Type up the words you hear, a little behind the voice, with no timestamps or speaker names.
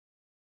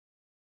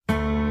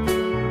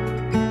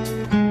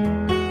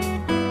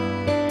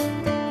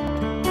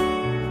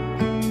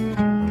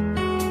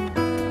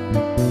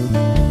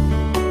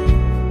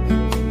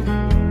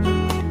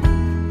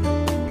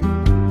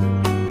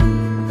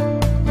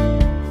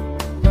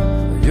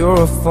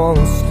You're a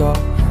falling star,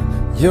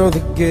 you're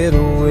the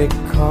getaway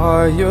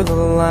car, you're the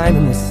line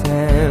in the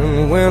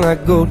sand when I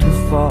go too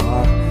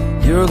far.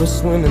 You're the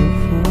swimming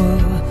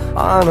pool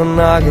on an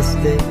August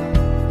day,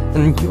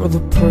 and you're the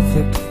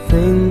perfect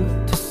thing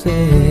to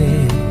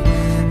say.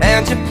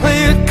 And you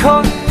play it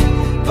cold,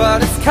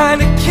 but it's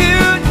kinda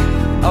cute.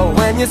 Oh,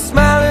 when you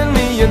smile at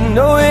me, you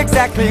know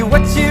exactly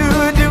what you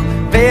do.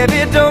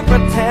 Baby, don't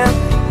pretend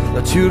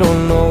that you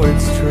don't know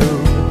it's true,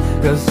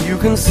 'cause you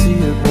can see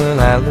it when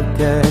I look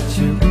at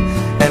you.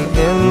 And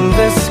in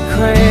this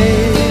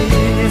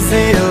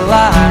crazy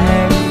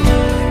life,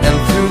 and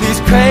through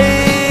these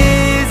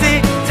crazy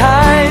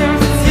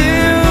times,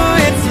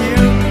 it's you,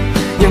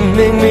 you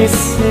make me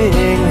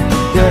sing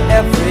your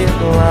every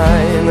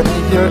line,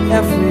 your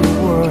every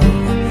word,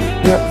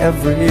 your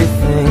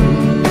everything.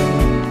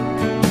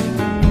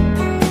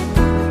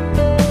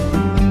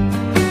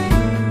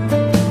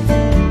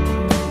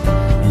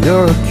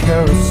 You're a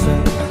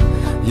carousel,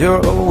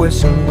 you're a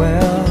wishing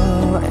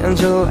well, and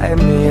you light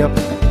me up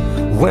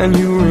when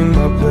you ring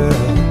my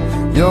bell.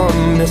 You're a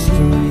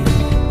mystery,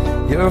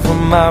 you're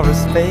from outer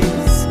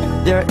space,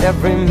 you're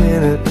every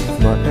minute of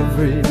my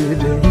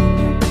everyday.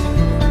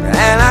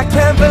 And I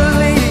can't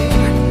believe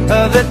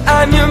that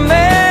I'm your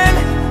man,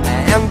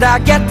 and I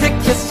get to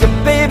kiss you,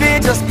 baby,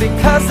 just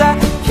because I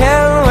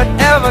can.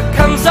 Whatever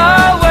comes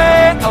our way,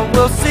 I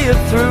will see it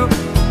through,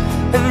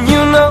 and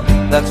you know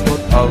that's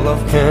what our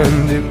love can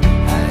do.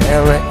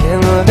 And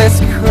in this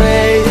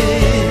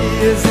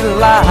crazy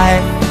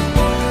life,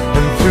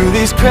 and through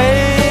these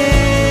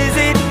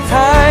crazy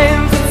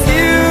times,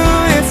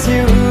 it's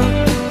you,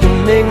 you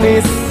make me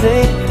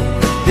sing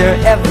your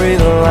every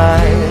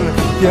line,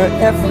 your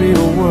every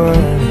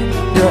word,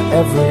 your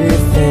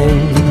everything.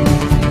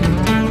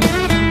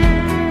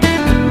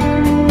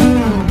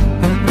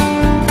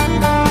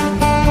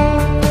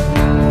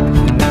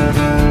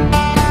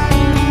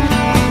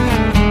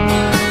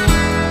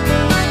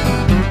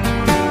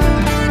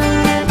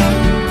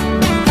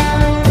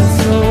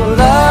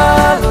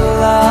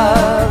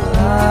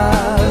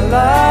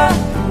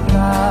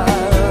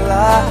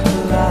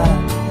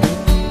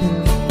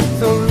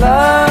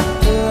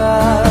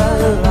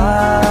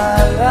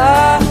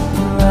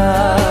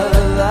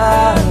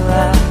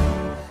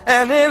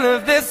 And in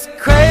this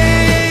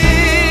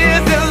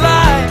crazy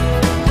life,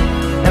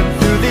 and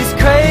through these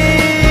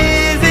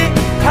crazy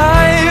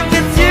times,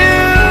 it's you,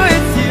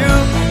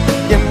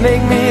 you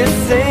make me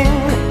sing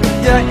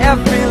your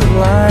every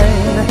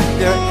line,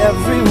 your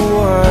every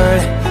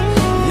word,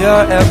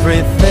 your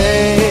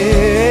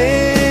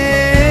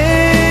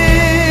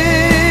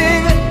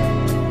everything,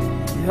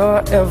 your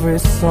every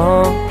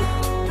song,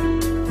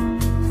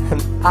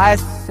 and I